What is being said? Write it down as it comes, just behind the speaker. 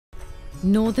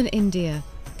Northern India,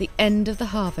 the end of the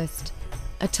harvest,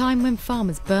 a time when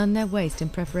farmers burn their waste in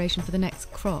preparation for the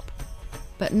next crop.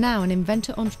 But now an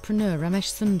inventor-entrepreneur,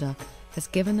 Ramesh Sundar, has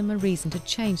given them a reason to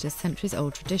change this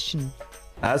centuries-old tradition.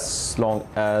 As long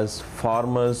as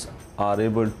farmers are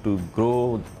able to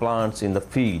grow plants in the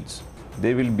fields,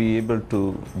 they will be able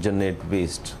to generate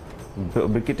waste.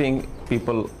 Briquetting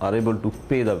people are able to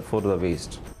pay for the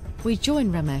waste. We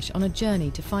join Ramesh on a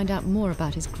journey to find out more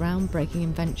about his groundbreaking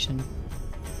invention.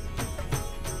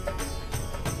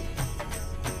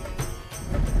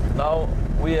 Now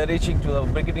we are reaching to the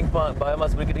briquetting plant,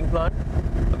 biomass briquetting plant,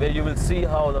 where you will see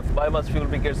how the biomass fuel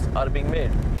briquettes are being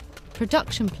made.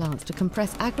 Production plants to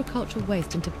compress agricultural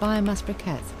waste into biomass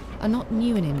briquettes are not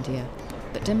new in India,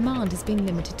 but demand has been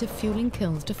limited to fueling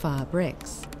kilns to fire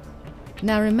bricks.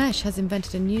 Now Ramesh has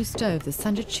invented a new stove, the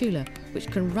Sanjha Chulha, which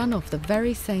can run off the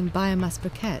very same biomass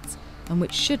briquettes and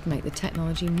which should make the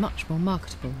technology much more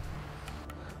marketable.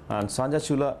 And Sanjha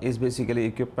Chulha is basically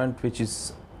equipment which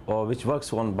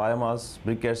works on biomass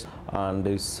briquettes, and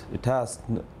it has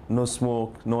no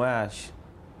smoke, no ash,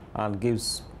 and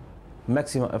gives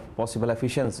maximum possible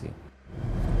efficiency.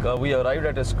 We arrived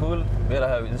at a school where I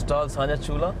have installed Sanjha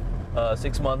Chulha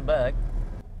 6 months back.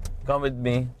 Come with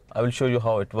me, I will show you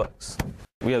how it works.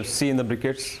 We have seen the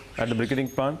briquettes at the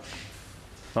briquetting plant.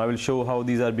 I will show how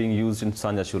these are being used in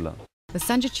Sanjha Chulha. The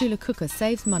Sanjha Chulha cooker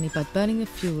saves money by burning the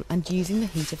fuel and using the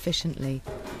heat efficiently.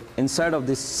 Inside of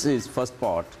this is first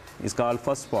pot. It's called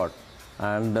first pot,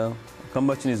 and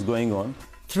combustion is going on.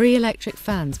 3 electric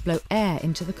fans blow air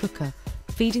into the cooker,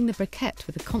 feeding the briquette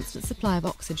with a constant supply of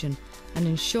oxygen and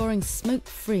ensuring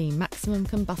smoke-free maximum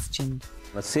combustion.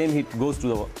 The same heat goes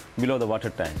to below the water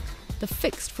tank. The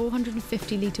fixed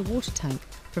 450-litre water tank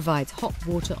provides hot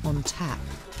water on tap.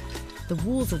 The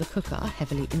walls of the cooker are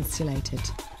heavily insulated.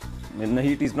 And the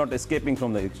heat is not escaping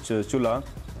from the chulha,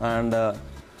 and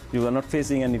you are not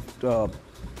facing any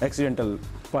accidental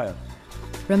fire.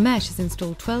 Ramesh has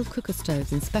installed 12 cooker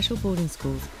stoves in special boarding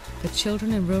schools for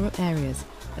children in rural areas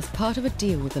as part of a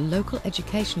deal with the local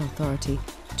education authority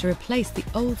to replace the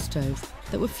old stoves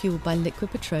that were fueled by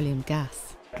liquid petroleum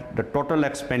gas. The total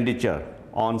expenditure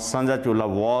on Sanjha Chulha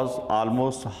was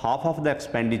almost half of the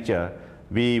expenditure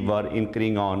we were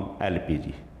incurring on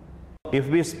LPG. If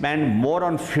we spend more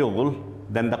on fuel,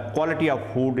 then the quality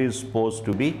of food is supposed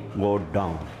to be go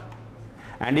down.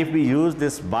 And if we use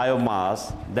this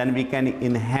biomass, then we can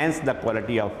enhance the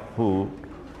quality of food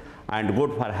and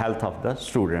good for health of the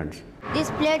students.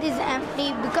 This plate is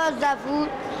empty because the food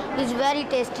is very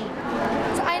tasty.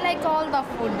 So I like all the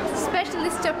food, especially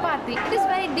this chapati. It is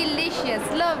very delicious,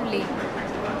 lovely.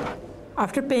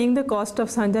 After paying the cost of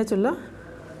Sanjha Chulha,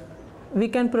 we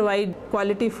can provide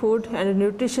quality food and a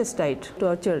nutritious diet to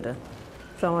our children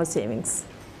from our savings.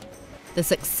 The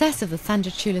success of the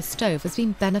Sanjha Chulha stove has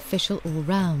been beneficial all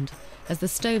round. As the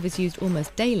stove is used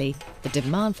almost daily, the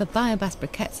demand for biomass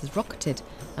briquettes has rocketed,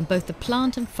 and both the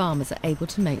plant and farmers are able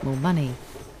to make more money.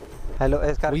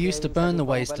 We used to burn the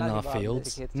waste in our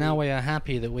fields. Now we are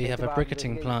happy that we have a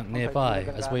briquetting plant nearby,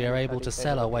 as we are able to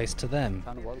sell our waste to them.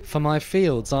 For my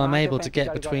fields, I'm able to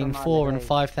get between 4,000 and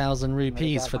 5,000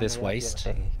 rupees for this waste.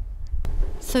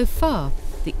 So far,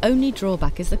 the only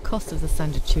drawback is the cost of the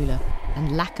Sanjha Chulha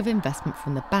and lack of investment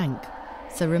from the bank,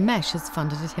 so Ramesh has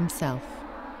funded it himself.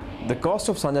 The cost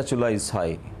of Sanjha Chulha is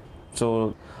high,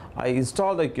 so I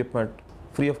installed the equipment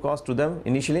free of cost to them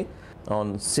initially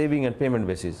on saving and payment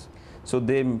basis. So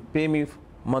they pay me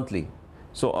monthly.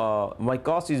 So my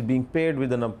cost is being paid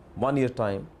within a 1 year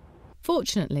time.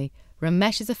 Fortunately,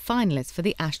 Ramesh is a finalist for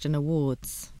the Ashden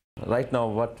Awards. Right now,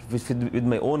 with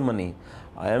my own money,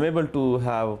 I am able to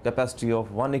have capacity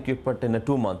of 1 equipment in a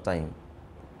 2-month time.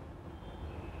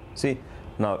 See,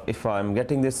 now if I am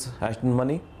getting this Ashden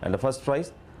money and the first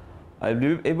prize, I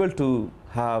will be able to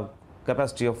have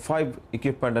capacity of 5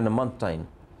 equipment in a month time.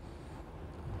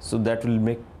 So that will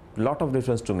make a lot of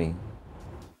difference to me.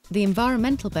 The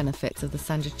environmental benefits of the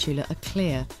Sanjha Chulha are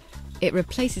clear. It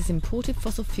replaces imported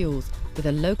fossil fuels with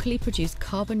a locally produced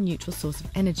carbon-neutral source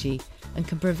of energy and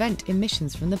can prevent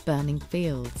emissions from the burning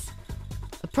fields.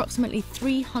 Approximately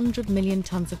 300 million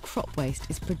tonnes of crop waste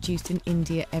is produced in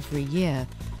India every year,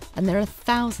 and there are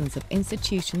thousands of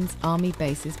institutions, army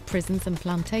bases, prisons and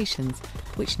plantations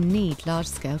which need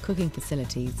large-scale cooking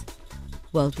facilities.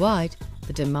 Worldwide,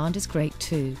 the demand is great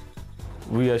too.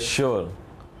 We are sure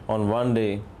on one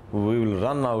day we will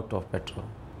run out of petrol.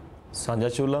 Sanjha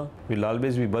Chulha will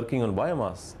always be working on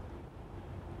biomass,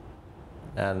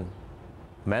 and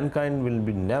mankind will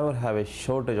never have a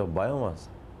shortage of biomass.